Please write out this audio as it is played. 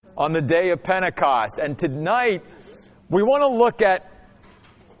on the day of Pentecost. And tonight, we want to look at,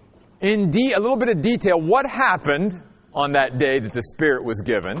 a little bit of detail, what happened on that day that the Spirit was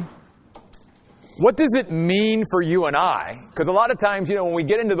given. What does it mean for you and I? Because a lot of times, when we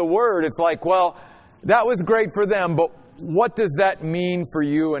get into the Word, it's like, well, that was great for them, but what does that mean for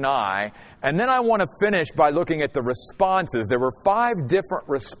you and I? And then I want to finish by looking at the responses. There were 5 different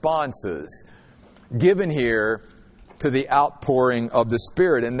responses given here to the outpouring of the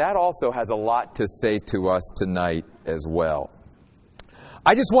Spirit. And that also has a lot to say to us tonight as well.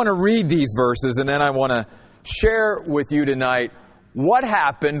 I just want to read these verses, and then I want to share with you tonight what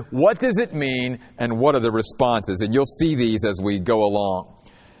happened, what does it mean, and what are the responses. And you'll see these as we go along.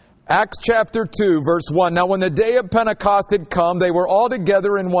 Acts chapter 2, verse 1. Now when the day of Pentecost had come, they were all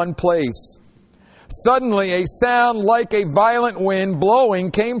together in one place. Suddenly a sound like a violent wind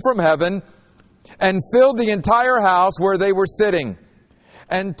blowing came from heaven and filled the entire house where they were sitting.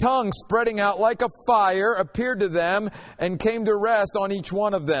 And tongues spreading out like a fire appeared to them and came to rest on each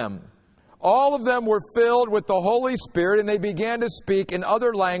one of them. All of them were filled with the Holy Spirit, and they began to speak in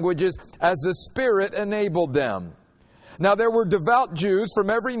other languages as the Spirit enabled them. Now there were devout Jews from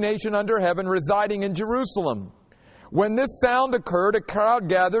every nation under heaven residing in Jerusalem. When this sound occurred, a crowd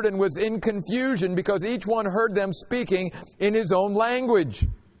gathered and was in confusion because each one heard them speaking in his own language.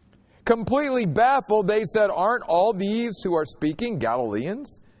 Completely baffled, they said, "Aren't all these who are speaking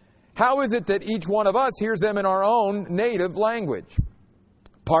Galileans? How is it that each one of us hears them in our own native language?"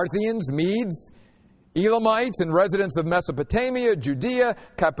 Parthians, Medes, Elamites, and residents of Mesopotamia, Judea,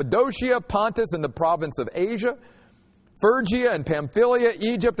 Cappadocia, Pontus, and the province of Asia, Phrygia and Pamphylia,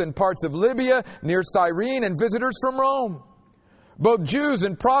 Egypt, and parts of Libya, near Cyrene, and visitors from Rome. Both Jews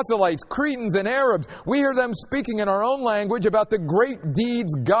and proselytes, Cretans and Arabs, we hear them speaking in our own language about the great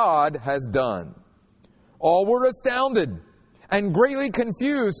deeds God has done. All were astounded and greatly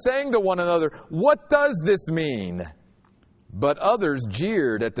confused, saying to one another, "What does this mean?" But others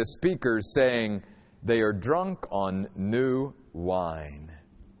jeered at the speakers, saying, "They are drunk on new wine."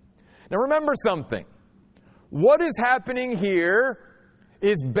 Now remember something. What is happening here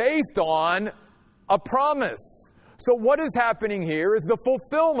is based on a promise. So what is happening here is the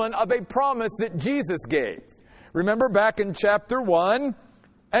fulfillment of a promise that Jesus gave. Remember back in chapter 1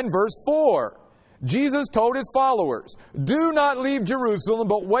 and verse 4. Jesus told his followers, "Do not leave Jerusalem,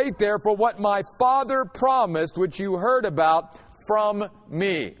 but wait there for what my Father promised, which you heard about from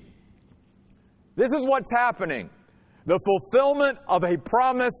me." This is what's happening. The fulfillment of a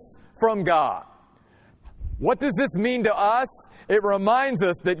promise from God. What does this mean to us? It reminds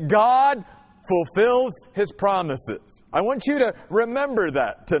us that God fulfills His promises. I want you to remember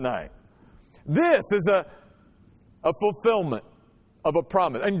that tonight. This is a fulfillment of a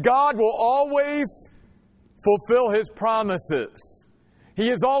promise. And God will always fulfill His promises.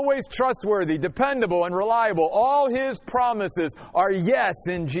 He is always trustworthy, dependable, and reliable. All His promises are yes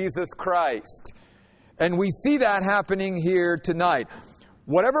in Jesus Christ. And we see that happening here tonight.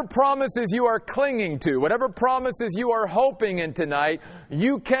 Whatever promises you are clinging to, whatever promises you are hoping in tonight,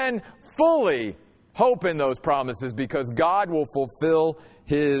 you can fully hope in those promises because God will fulfill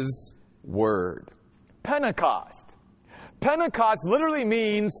His word. Pentecost. Pentecost literally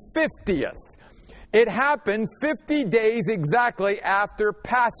means 50th. It happened 50 days exactly after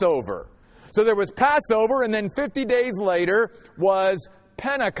Passover. So there was Passover, and then 50 days later was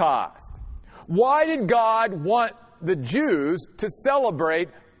Pentecost. Why did God want the Jews to celebrate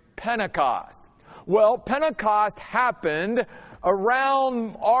Pentecost? Well, Pentecost happened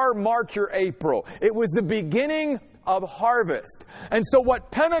around our March or April. It was the beginning of harvest. And so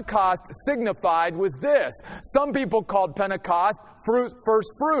what Pentecost signified was this. Some people called Pentecost first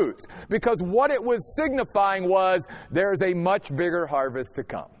fruits, because what it was signifying was there's a much bigger harvest to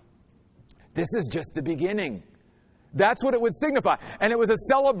come. This is just the beginning. That's what it would signify. And it was a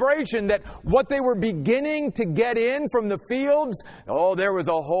celebration that what they were beginning to get in from the fields, there was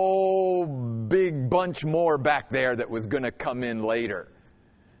a whole big bunch more back there that was going to come in later.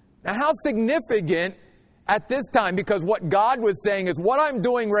 Now, how significant at this time? Because what God was saying is, what I'm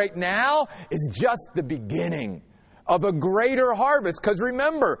doing right now is just the beginning of a greater harvest. Because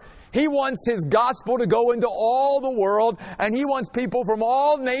remember, He wants His gospel to go into all the world, and He wants people from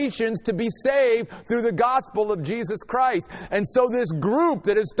all nations to be saved through the gospel of Jesus Christ. And so this group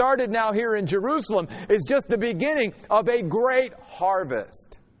that has started now here in Jerusalem is just the beginning of a great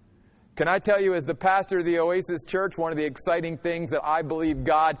harvest. Can I tell you, as the pastor of the Oasis Church, one of the exciting things that I believe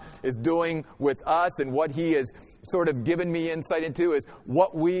God is doing with us and what He has sort of given me insight into is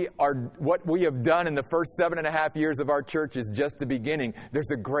what we have done in the first 7.5 years of our church is just the beginning.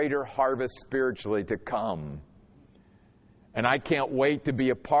 There's a greater harvest spiritually to come. And I can't wait to be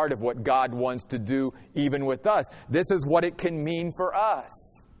a part of what God wants to do even with us. This is what it can mean for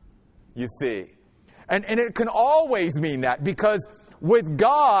us, you see. And it can always mean that, because with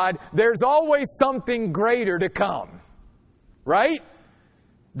God, there's always something greater to come. Right?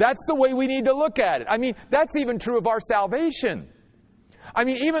 That's the way we need to look at it. I mean, that's even true of our salvation. I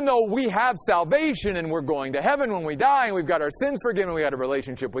mean, even though we have salvation and we're going to heaven when we die and we've got our sins forgiven, we got a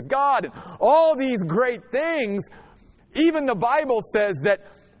relationship with God and all these great things, even the Bible says that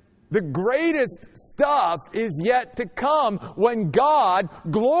the greatest stuff is yet to come when God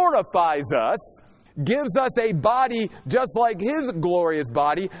glorifies us, gives us a body just like His glorious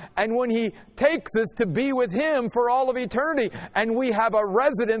body, and when He takes us to be with Him for all of eternity, and we have a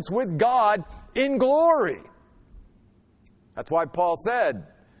residence with God in glory. That's why Paul said,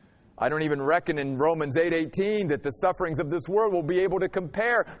 I don't even reckon in Romans 8:18 that the sufferings of this world will be able to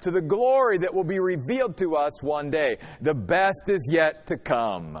compare to the glory that will be revealed to us one day. The best is yet to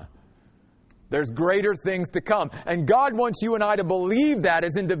come. There's greater things to come. And God wants you and I to believe that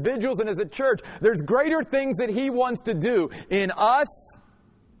as individuals and as a church. There's greater things that He wants to do in us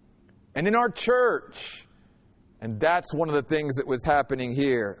and in our church. And that's one of the things that was happening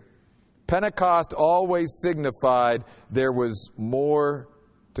here. Pentecost always signified there was more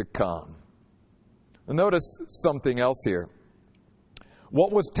to come. Now notice something else here.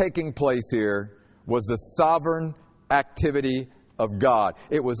 What was taking place here was the sovereign activity of God.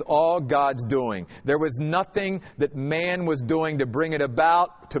 It was all God's doing. There was nothing that man was doing to bring it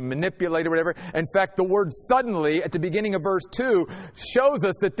about, to manipulate it, or whatever. In fact, the word suddenly at the beginning of verse 2 shows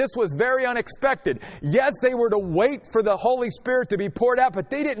us that this was very unexpected. Yes, they were to wait for the Holy Spirit to be poured out, but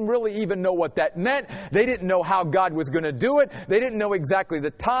they didn't really even know what that meant. They didn't know how God was going to do it. They didn't know exactly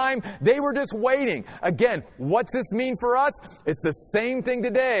the time. They were just waiting. Again, what's this mean for us? It's the same thing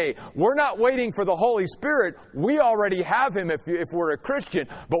today. We're not waiting for the Holy Spirit. We already have Him if we're a Christian,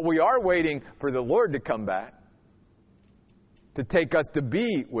 but we are waiting for the Lord to come back to take us to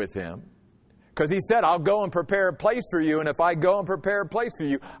be with Him. Because He said, I'll go and prepare a place for you, and if I go and prepare a place for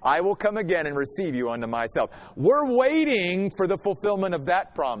you, I will come again and receive you unto myself. We're waiting for the fulfillment of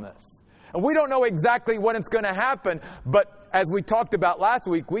that promise. And we don't know exactly when it's going to happen, but as we talked about last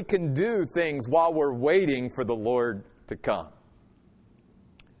week, we can do things while we're waiting for the Lord to come.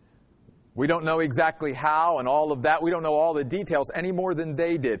 We don't know exactly how and all of that. We don't know all the details any more than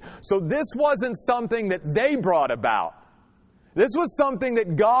they did. So this wasn't something that they brought about. This was something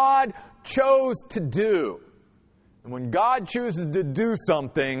that God chose to do. And when God chooses to do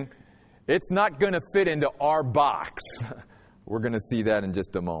something, it's not going to fit into our box. We're going to see that in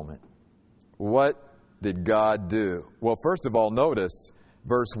just a moment. What did God do? Well, first of all, notice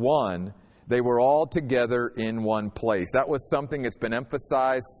verse 1. They were all together in one place. That was something that's been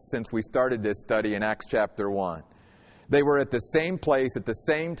emphasized since we started this study in Acts chapter 1. They were at the same place at the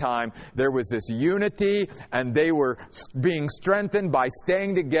same time. There was this unity, and they were being strengthened by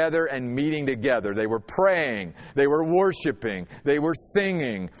staying together and meeting together. They were praying. They were worshiping. They were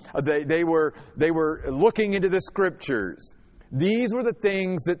singing. They were looking into the Scriptures. These were the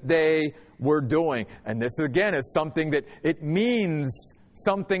things that they were doing. And this, again, is something that it means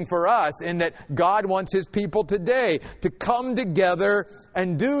something for us in that God wants His people today to come together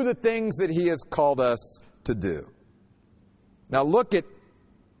and do the things that He has called us to do. Now look at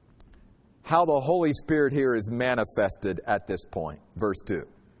how the Holy Spirit here is manifested at this point. Verse 2.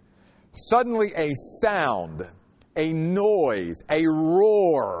 Suddenly a sound, a noise, a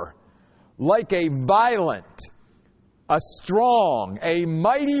roar, like a violent, a strong, a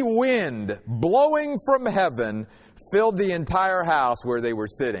mighty wind blowing from heaven filled the entire house where they were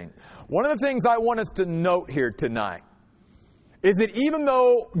sitting. One of the things I want us to note here tonight is that even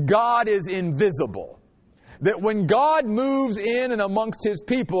though God is invisible, that when God moves in and amongst His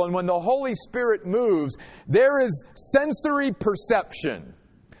people, and when the Holy Spirit moves, there is sensory perception.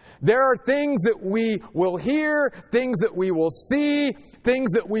 There are things that we will hear, things that we will see,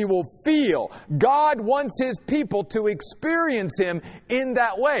 things that we will feel. God wants His people to experience Him in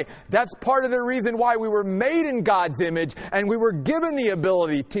that way. That's part of the reason why we were made in God's image, and we were given the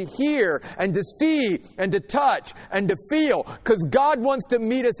ability to hear and to see and to touch and to feel, because God wants to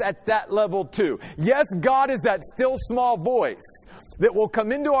meet us at that level too. Yes, God is that still small voice that will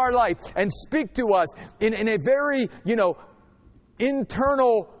come into our life and speak to us in a very,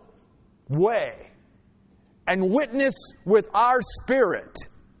 internal way and witness with our spirit,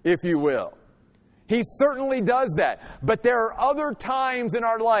 if you will. He certainly does that. But there are other times in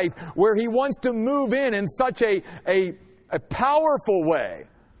our life where He wants to move in such a powerful way,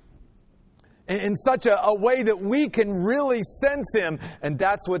 in such a way that we can really sense Him, and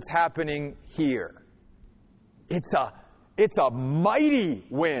that's what's happening here. It's It's a mighty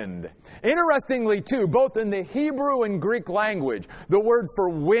wind. Interestingly, too, both in the Hebrew and Greek language, the word for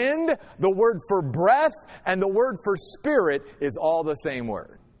wind, the word for breath, and the word for spirit is all the same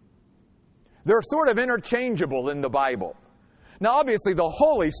word. They're sort of interchangeable in the Bible. Now, obviously, the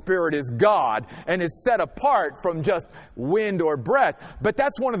Holy Spirit is God and is set apart from just wind or breath, but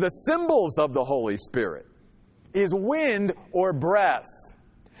that's one of the symbols of the Holy Spirit, is wind or breath.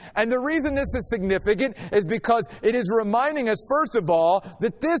 And the reason this is significant is because it is reminding us, first of all,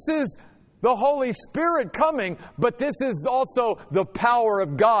 that this is the Holy Spirit coming, but this is also the power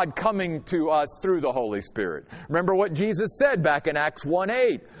of God coming to us through the Holy Spirit. Remember what Jesus said back in Acts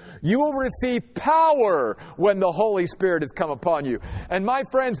 1:8. You will receive power when the Holy Spirit has come upon you. And my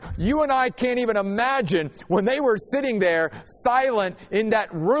friends, you and I can't even imagine when they were sitting there silent in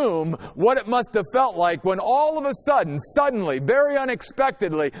that room, what it must have felt like when all of a sudden, suddenly, very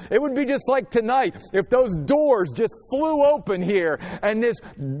unexpectedly, it would be just like tonight if those doors just flew open here and this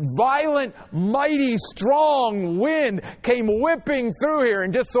violent, mighty, strong wind came whipping through here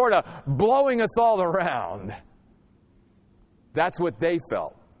and just sort of blowing us all around. That's what they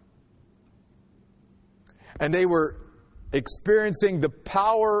felt. And they were experiencing the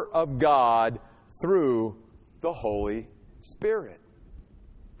power of God through the Holy Spirit.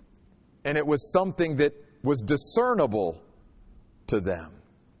 And it was something that was discernible to them,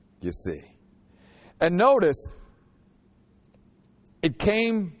 you see. And notice, it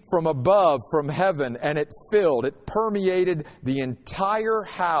came from above, from heaven, and it permeated the entire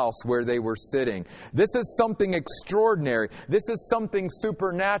house where they were sitting. This is something extraordinary. This is something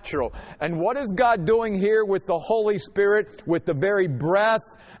supernatural. And what is God doing here with the Holy Spirit, with the very breath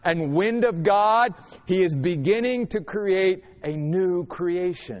and wind of God? He is beginning to create a new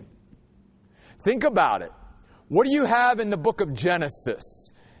creation. Think about it. What do you have in the book of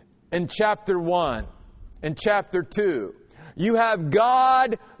Genesis? In chapter 1, in chapter 2? You have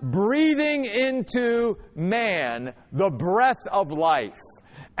God breathing into man the breath of life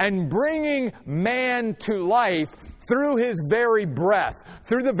and bringing man to life through his very breath,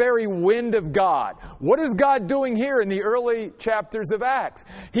 through the very wind of God. What is God doing here in the early chapters of Acts?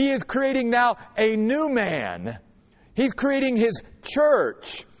 He is creating now a new man. He's creating his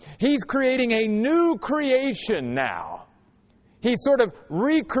church. He's creating a new creation now. He's sort of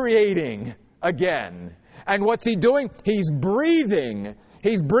recreating again. And what's he doing? He's breathing.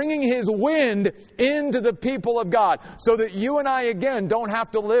 He's bringing his wind into the people of God so that you and I, again, don't have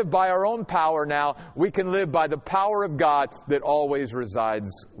to live by our own power now. We can live by the power of God that always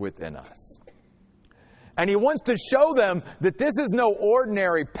resides within us. And he wants to show them that this is no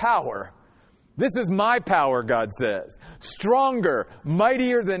ordinary power. This is my power, God says. Stronger,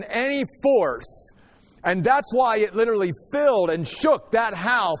 mightier than any force. And that's why it literally filled and shook that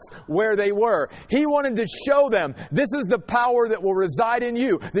house where they were. He wanted to show them, this is the power that will reside in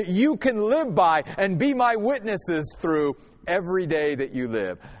you, that you can live by and be my witnesses through every day that you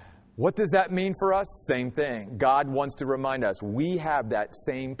live. What does that mean for us? Same thing. God wants to remind us, we have that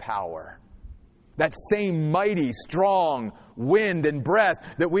same power. That same mighty, strong wind and breath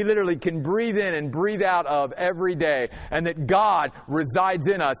that we literally can breathe in and breathe out of every day. And that God resides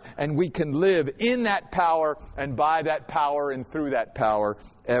in us and we can live in that power and by that power and through that power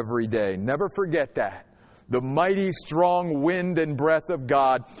every day. Never forget that. The mighty, strong wind and breath of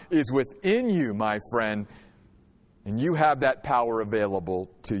God is within you, my friend. And you have that power available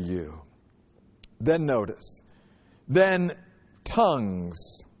to you. Then notice. Then tongues.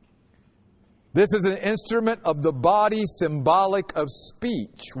 This is an instrument of the body, symbolic of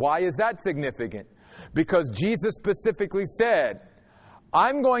speech. Why is that significant? Because Jesus specifically said,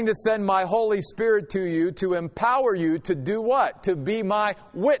 I'm going to send my Holy Spirit to you to empower you to do what? To be my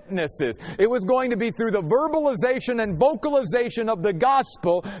witnesses. It was going to be through the verbalization and vocalization of the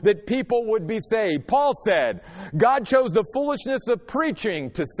gospel that people would be saved. Paul said, God chose the foolishness of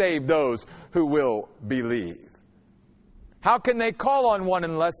preaching to save those who will believe. How can they call on one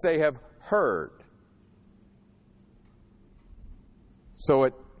unless they have heard? So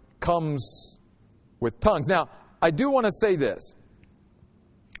it comes with tongues. Now, I do want to say this.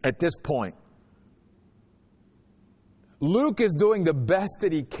 At this point, Luke is doing the best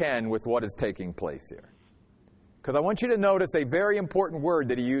that he can with what is taking place here. Because I want you to notice a very important word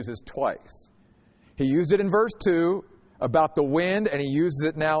that he uses twice. He used it in verse 2 about the wind, and he uses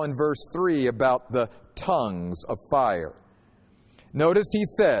it now in verse 3 about the tongues of fire. Notice he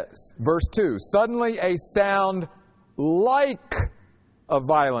says, verse 2, suddenly a sound like a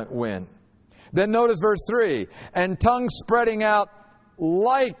violent wind. Then notice verse 3, and tongues spreading out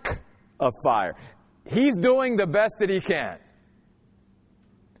like a fire. He's doing the best that he can.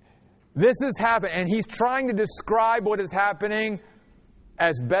 This is happening, and he's trying to describe what is happening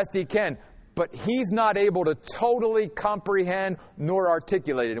as best he can. But he's not able to totally comprehend nor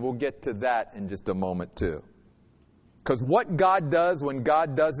articulate it. And we'll get to that in just a moment too. Because what God does when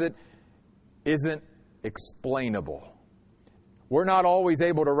God does it isn't explainable. We're not always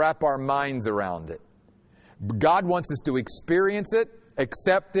able to wrap our minds around it. God wants us to experience it,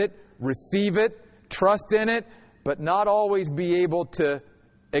 accept it, receive it, trust in it, but not always be able to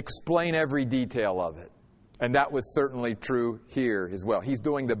explain every detail of it. And that was certainly true here as well. He's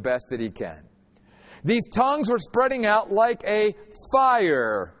doing the best that he can. These tongues were spreading out like a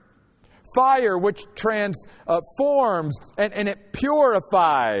fire. Fire which transforms and it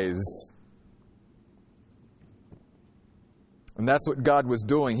purifies. And that's what God was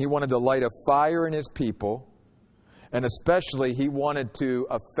doing. He wanted to light a fire in His people. And especially He wanted to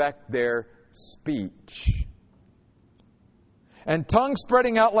affect their speech. And tongues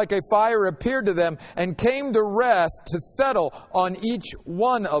spreading out like a fire appeared to them and came to rest, to settle on each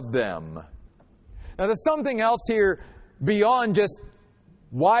one of them. Now there's something else here beyond just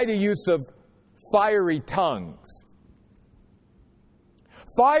why the use of fiery tongues.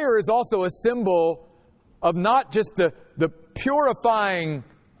 Fire is also a symbol of not just the purifying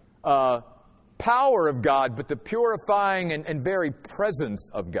power of God, but the purifying and very presence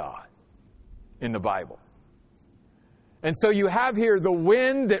of God in the Bible. And so you have here the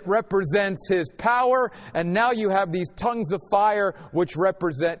wind that represents His power, and now you have these tongues of fire which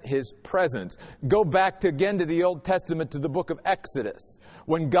represent His presence. Go back again to the Old Testament, to the book of Exodus.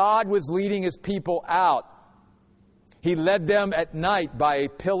 When God was leading His people out, He led them at night by a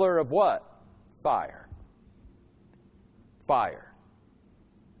pillar of what? Fire. Fire.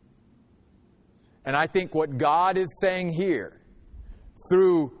 And I think what God is saying here,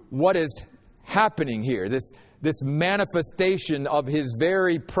 through what is happening here, this manifestation of His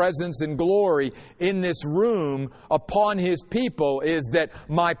very presence and glory in this room upon His people, is that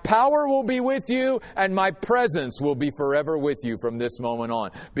my power will be with you and my presence will be forever with you from this moment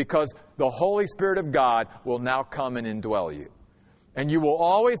on. Because the Holy Spirit of God will now come and indwell you. And you will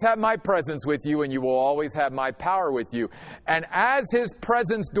always have my presence with you, and you will always have my power with you. And as His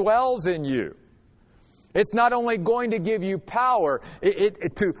presence dwells in you, it's not only going to give you power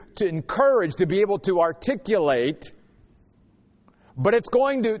to encourage, to be able to articulate, but it's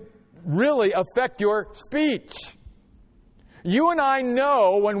going to really affect your speech. You and I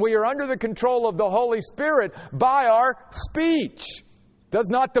know when we are under the control of the Holy Spirit by our speech. Does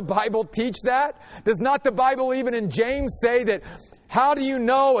not the Bible teach that? Does not the Bible even in James say that how do you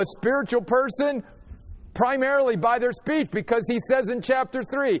know a spiritual person? Primarily by their speech, because he says in chapter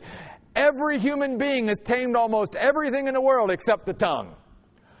 3, every human being has tamed almost everything in the world except the tongue.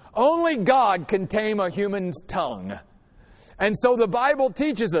 Only God can tame a human's tongue. And so the Bible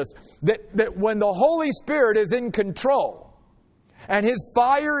teaches us that when the Holy Spirit is in control and His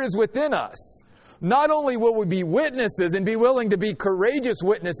fire is within us, not only will we be witnesses and be willing to be courageous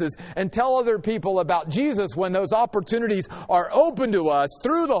witnesses and tell other people about Jesus when those opportunities are open to us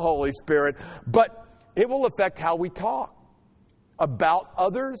through the Holy Spirit, but it will affect how we talk about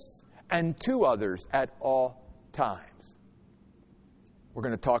others and to others at all times. We're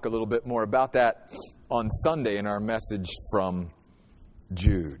going to talk a little bit more about that on Sunday in our message from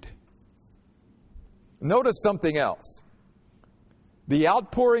Jude. Notice something else. The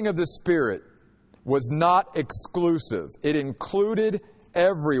outpouring of the Spirit was not exclusive. It included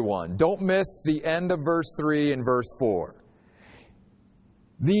everyone. Don't miss the end of verse 3 and verse 4.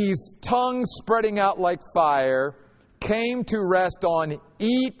 These tongues spreading out like fire came to rest on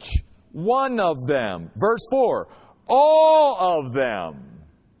each one of them. Verse 4, all of them.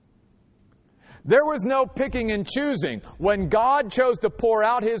 There was no picking and choosing. When God chose to pour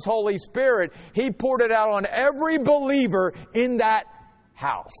out His Holy Spirit, He poured it out on every believer in that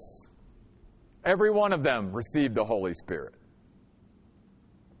house. Every one of them received the Holy Spirit.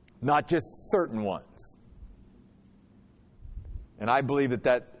 Not just certain ones. And I believe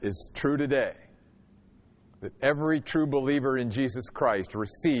that is true today. That every true believer in Jesus Christ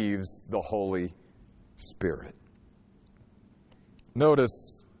receives the Holy Spirit.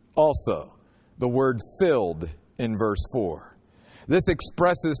 Notice also the word filled in verse 4. This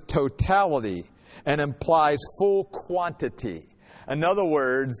expresses totality and implies full quantity. In other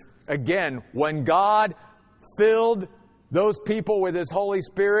words, again, when God filled those people with His Holy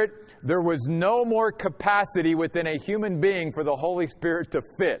Spirit, there was no more capacity within a human being for the Holy Spirit to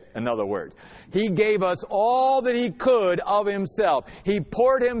fit, in other words. He gave us all that He could of Himself. He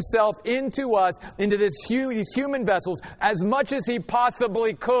poured Himself into us, into these human vessels, as much as He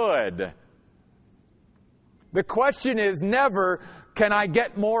possibly could. The question is never, can I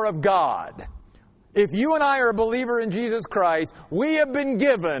get more of God? If you and I are a believer in Jesus Christ, we have been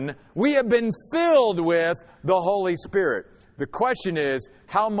filled with the Holy Spirit. The question is,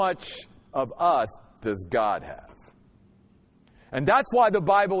 how much of us does God have? And that's why the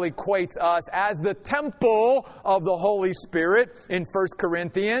Bible equates us as the temple of the Holy Spirit in 1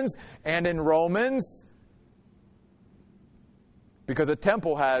 Corinthians and in Romans. Because a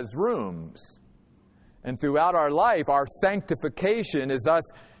temple has rooms. And throughout our life, our sanctification is us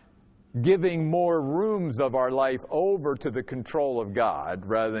giving more rooms of our life over to the control of God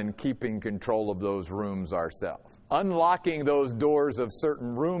rather than keeping control of those rooms ourselves. Unlocking those doors of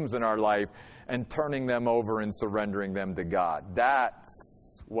certain rooms in our life and turning them over and surrendering them to God.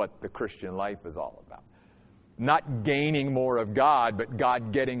 That's what the Christian life is all about. Not gaining more of God, but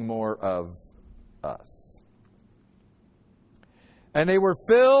God getting more of us. And they were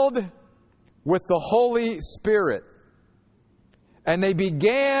filled with the Holy Spirit. And they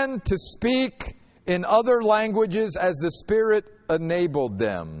began to speak in other languages as the Spirit enabled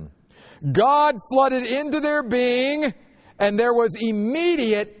them. God flooded into their being, and there was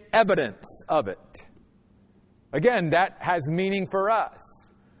immediate evidence of it. Again, that has meaning for us.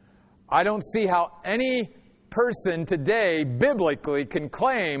 I don't see how any person today biblically can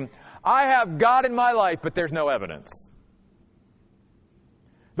claim, I have God in my life, but there's no evidence.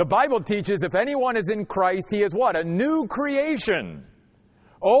 The Bible teaches if anyone is in Christ, he is what? A new creation.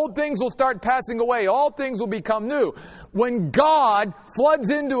 Old things will start passing away. All things will become new. When God floods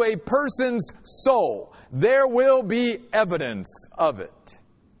into a person's soul, there will be evidence of it.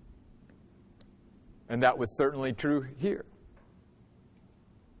 And that was certainly true here.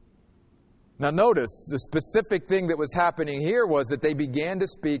 Now notice, the specific thing that was happening here was that they began to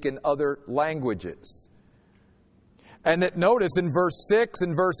speak in other languages. And that notice in verse 6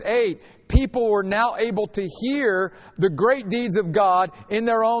 and verse 8, people were now able to hear the great deeds of God in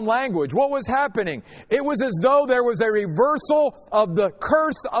their own language. What was happening? It was as though there was a reversal of the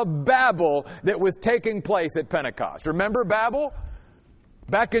curse of Babel that was taking place at Pentecost. Remember Babel?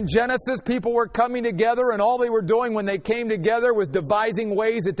 Back in Genesis, people were coming together, and all they were doing when they came together was devising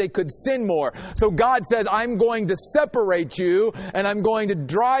ways that they could sin more. So God says, I'm going to separate you, and I'm going to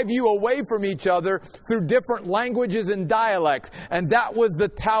drive you away from each other through different languages and dialects. And that was the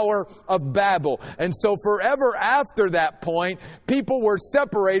Tower of Babel. And so forever after that point, people were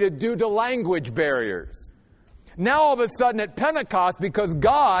separated due to language barriers. Now all of a sudden at Pentecost, because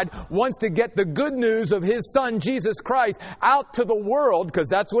God wants to get the good news of His Son, Jesus Christ, out to the world, because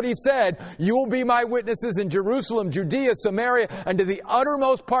that's what He said, you will be my witnesses in Jerusalem, Judea, Samaria, and to the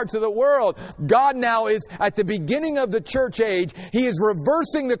uttermost parts of the world. God now is at the beginning of the church age. He is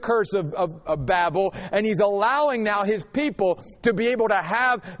reversing the curse of Babel, and He's allowing now His people to be able to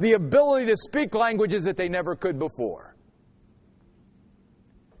have the ability to speak languages that they never could before.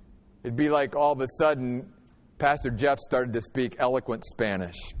 It'd be like all of a sudden Pastor Jeff started to speak eloquent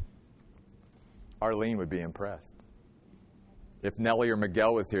Spanish. Arlene would be impressed. If Nellie or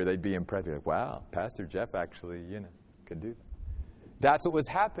Miguel was here, they'd be impressed. They'd be like, wow, Pastor Jeff actually, could do that. That's what was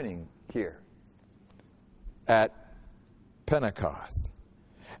happening here at Pentecost.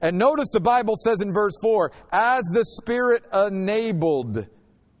 And notice the Bible says in verse 4, as the Spirit enabled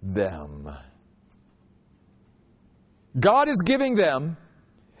them. God is giving them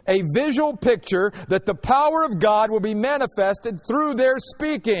a visual picture that the power of God will be manifested through their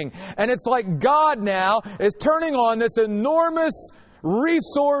speaking. And it's like God now is turning on this enormous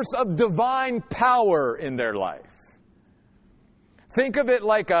resource of divine power in their life. Think of it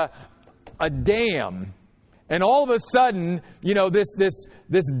like a dam. And all of a sudden,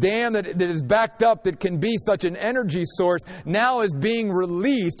 this dam that is backed up that can be such an energy source now is being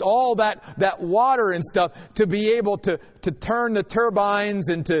released, all that water and stuff, to be able to turn the turbines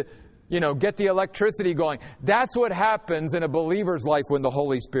and to, get the electricity going. That's what happens in a believer's life when the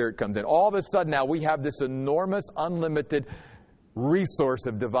Holy Spirit comes in. All of a sudden now we have this enormous, unlimited resource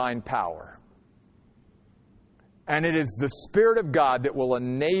of divine power. And it is the Spirit of God that will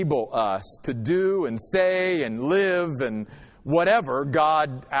enable us to do and say and live and whatever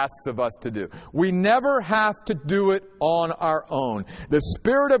God asks of us to do. We never have to do it on our own. The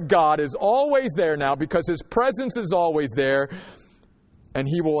Spirit of God is always there now because His presence is always there. And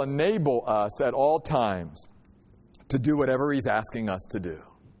He will enable us at all times to do whatever He's asking us to do.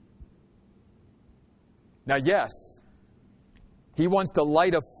 Now, yes, He wants to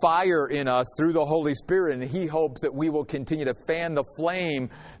light a fire in us through the Holy Spirit, and He hopes that we will continue to fan the flame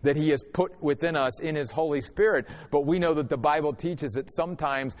that He has put within us in His Holy Spirit. But we know that the Bible teaches that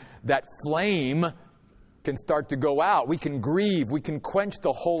sometimes that flame can start to go out. We can grieve. We can quench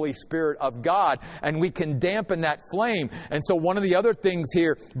the Holy Spirit of God, and we can dampen that flame. And so one of the other things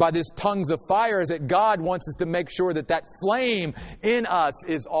here by this tongues of fire is that God wants us to make sure that that flame in us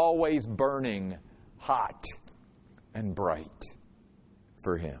is always burning hot and bright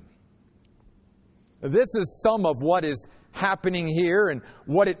for Him. This is some of what is happening here and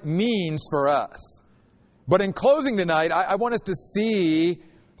what it means for us. But in closing tonight, I want us to see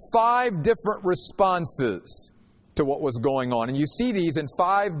 5 different responses to what was going on. And you see these in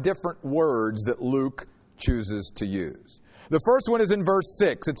 5 different words that Luke chooses to use. The first one is in verse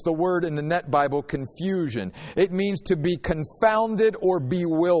 6. It's the word in the Net Bible, confusion. It means to be confounded or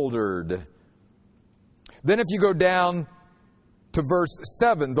bewildered. Then if you go down to verse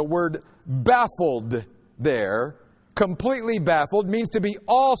 7, the word baffled there, completely baffled, means to be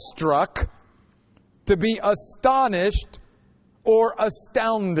awestruck, to be astonished, or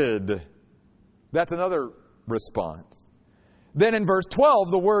astounded. That's another response. Then in verse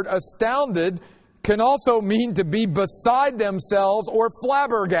 12, the word astounded can also mean to be beside themselves or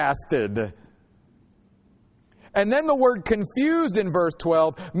flabbergasted. And then the word confused in verse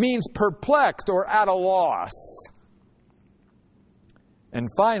 12 means perplexed or at a loss. And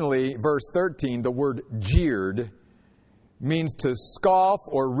finally, verse 13, the word jeered means to scoff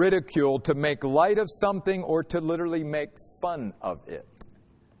or ridicule, to make light of something, or to literally make fun of it.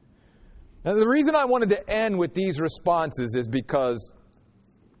 Now, the reason I wanted to end with these responses is because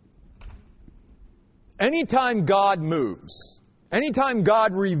anytime God moves, anytime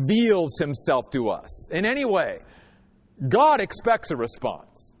God reveals Himself to us in any way, God expects a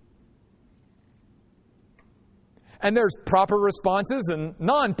response. And there's proper responses and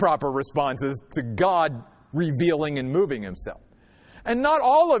non-proper responses to God revealing and moving Himself. And not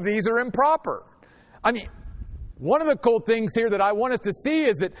all of these are improper. I mean, one of the cool things here that I want us to see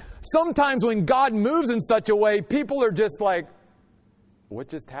is that sometimes when God moves in such a way, people are just like, what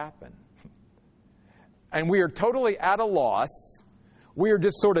just happened? And we are totally at a loss. We are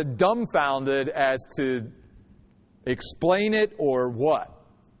just sort of dumbfounded as to explain it or what.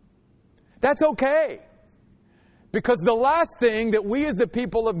 That's okay. Because the last thing that we as the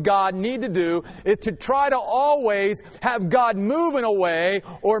people of God need to do is to try to always have God move in a way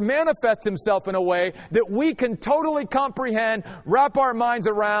or manifest Himself in a way that we can totally comprehend, wrap our minds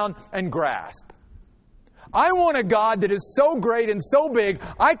around, and grasp. I want a God that is so great and so big,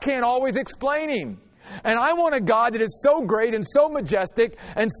 I can't always explain Him. And I want a God that is so great and so majestic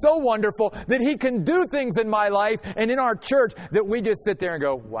and so wonderful that He can do things in my life and in our church that we just sit there and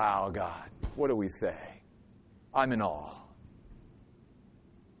go, wow, God, what do we say? I'm in awe.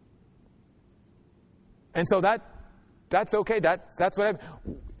 And so that's okay. That's what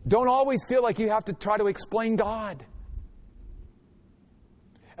don't always feel like you have to try to explain God.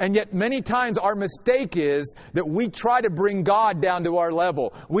 And yet many times our mistake is that we try to bring God down to our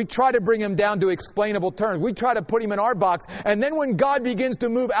level. We try to bring Him down to explainable terms. We try to put Him in our box. And then when God begins to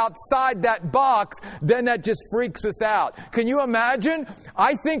move outside that box, then that just freaks us out. Can you imagine?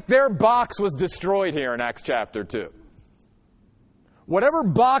 I think their box was destroyed here in Acts chapter 2. Whatever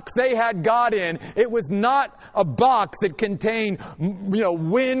box they had God in, it was not a box that contained,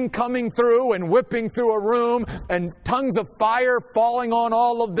 wind coming through and whipping through a room and tongues of fire falling on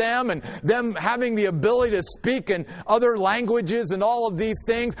all of them and them having the ability to speak in other languages and all of these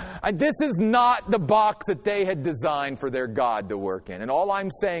things. This is not the box that they had designed for their God to work in. And all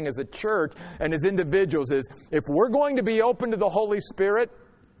I'm saying as a church and as individuals is, if we're going to be open to the Holy Spirit,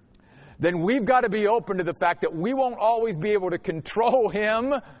 then we've got to be open to the fact that we won't always be able to control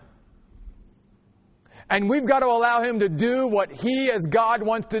Him. And we've got to allow Him to do what He as God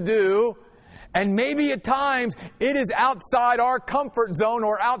wants to do. And maybe at times it is outside our comfort zone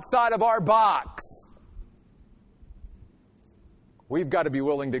or outside of our box. We've got to be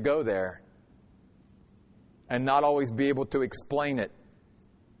willing to go there and not always be able to explain it.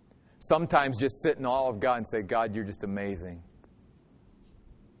 Sometimes just sit in awe of God and say, God, you're just amazing.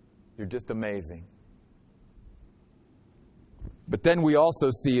 You're just amazing. But then we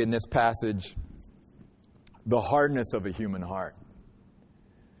also see in this passage the hardness of a human heart.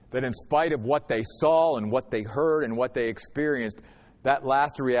 That in spite of what they saw and what they heard and what they experienced, that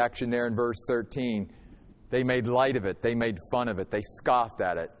last reaction there in verse 13, they made light of it. They made fun of it. They scoffed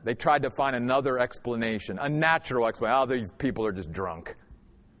at it. They tried to find another explanation, a natural explanation. Oh, these people are just drunk.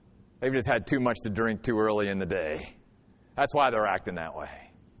 They've just had too much to drink too early in the day. That's why they're acting that way.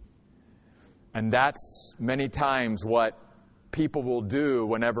 And that's many times what people will do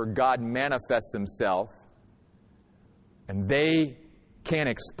whenever God manifests Himself and they can't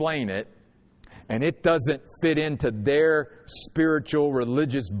explain it. and it doesn't fit into their spiritual,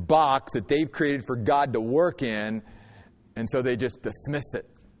 religious box that they've created for God to work in, and so they just dismiss it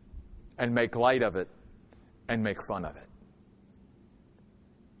and make light of it and make fun of it.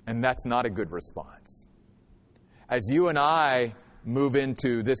 And that's not a good response. As you and I move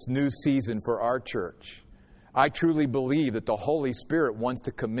into this new season for our church, I truly believe that the Holy Spirit wants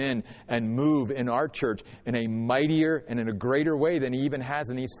to come in and move in our church in a mightier and in a greater way than He even has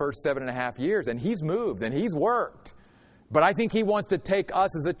in these first 7.5 years. And He's moved and He's worked. But I think He wants to take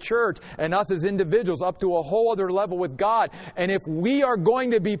us as a church and us as individuals up to a whole other level with God. And if we are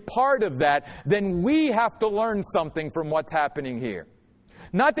going to be part of that, then we have to learn something from what's happening here.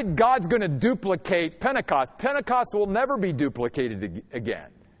 Not that God's going to duplicate Pentecost. Pentecost will never be duplicated again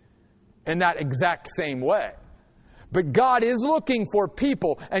in that exact same way. But God is looking for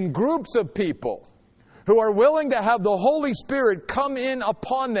people and groups of people who are willing to have the Holy Spirit come in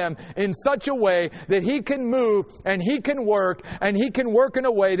upon them in such a way that He can move and He can work, and He can work in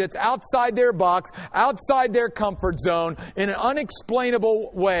a way that's outside their box, outside their comfort zone, in an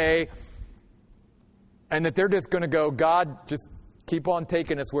unexplainable way, and that they're just going to go, God, just keep on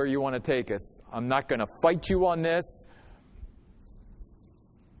taking us where you want to take us. I'm not going to fight you on this.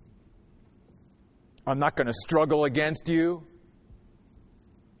 I'm not going to struggle against you.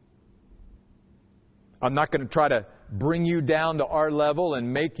 I'm not going to try to bring you down to our level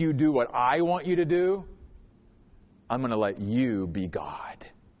and make you do what I want you to do. I'm going to let you be God.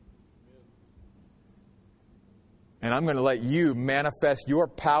 And I'm going to let you manifest your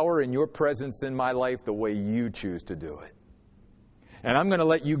power and your presence in my life the way you choose to do it. And I'm going to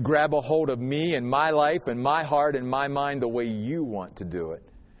let you grab a hold of me and my life and my heart and my mind the way you want to do it.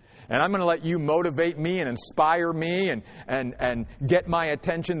 And I'm going to let you motivate me and inspire me and get my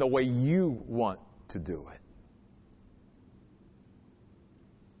attention the way you want to do it.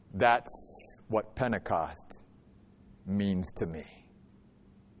 That's what Pentecost means to me.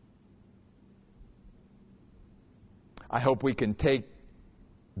 I hope we can take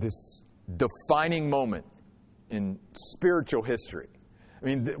this defining moment in spiritual history. I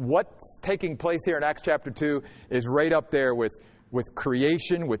mean, what's taking place here in Acts chapter 2 is right up there with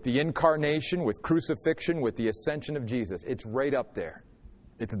creation, with the incarnation, with crucifixion, with the ascension of Jesus. It's right up there.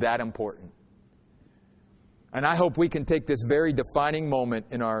 It's that important. And I hope we can take this very defining moment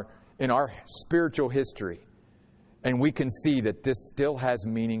in our spiritual history, and we can see that this still has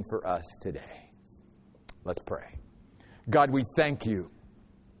meaning for us today. Let's pray. God, we thank you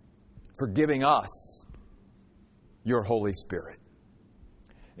for giving us your Holy Spirit.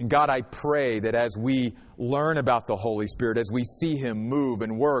 And God, I pray that as we learn about the Holy Spirit, as we see Him move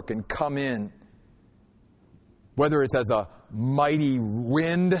and work and come in, whether it's as a mighty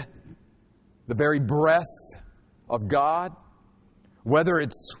wind, the very breath of God, whether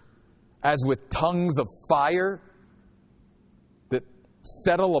it's as with tongues of fire that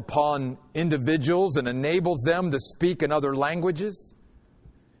settle upon individuals and enables them to speak in other languages,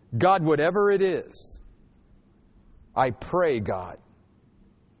 God, whatever it is, I pray, God,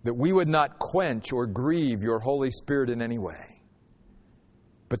 that we would not quench or grieve your Holy Spirit in any way,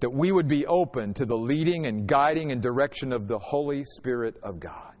 but that we would be open to the leading and guiding and direction of the Holy Spirit of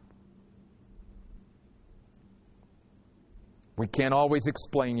God. We can't always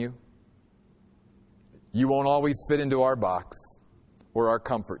explain you. You won't always fit into our box or our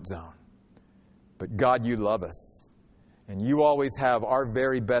comfort zone. But God, you love us, and you always have our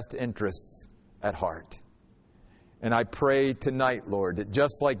very best interests at heart. And I pray tonight, Lord, that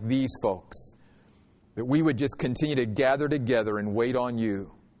just like these folks, that we would just continue to gather together and wait on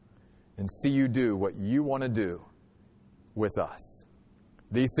you and see you do what you want to do with us.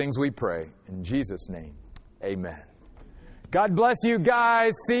 These things we pray in Jesus' name. Amen. God bless you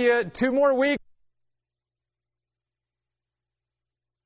guys. See you 2 more weeks.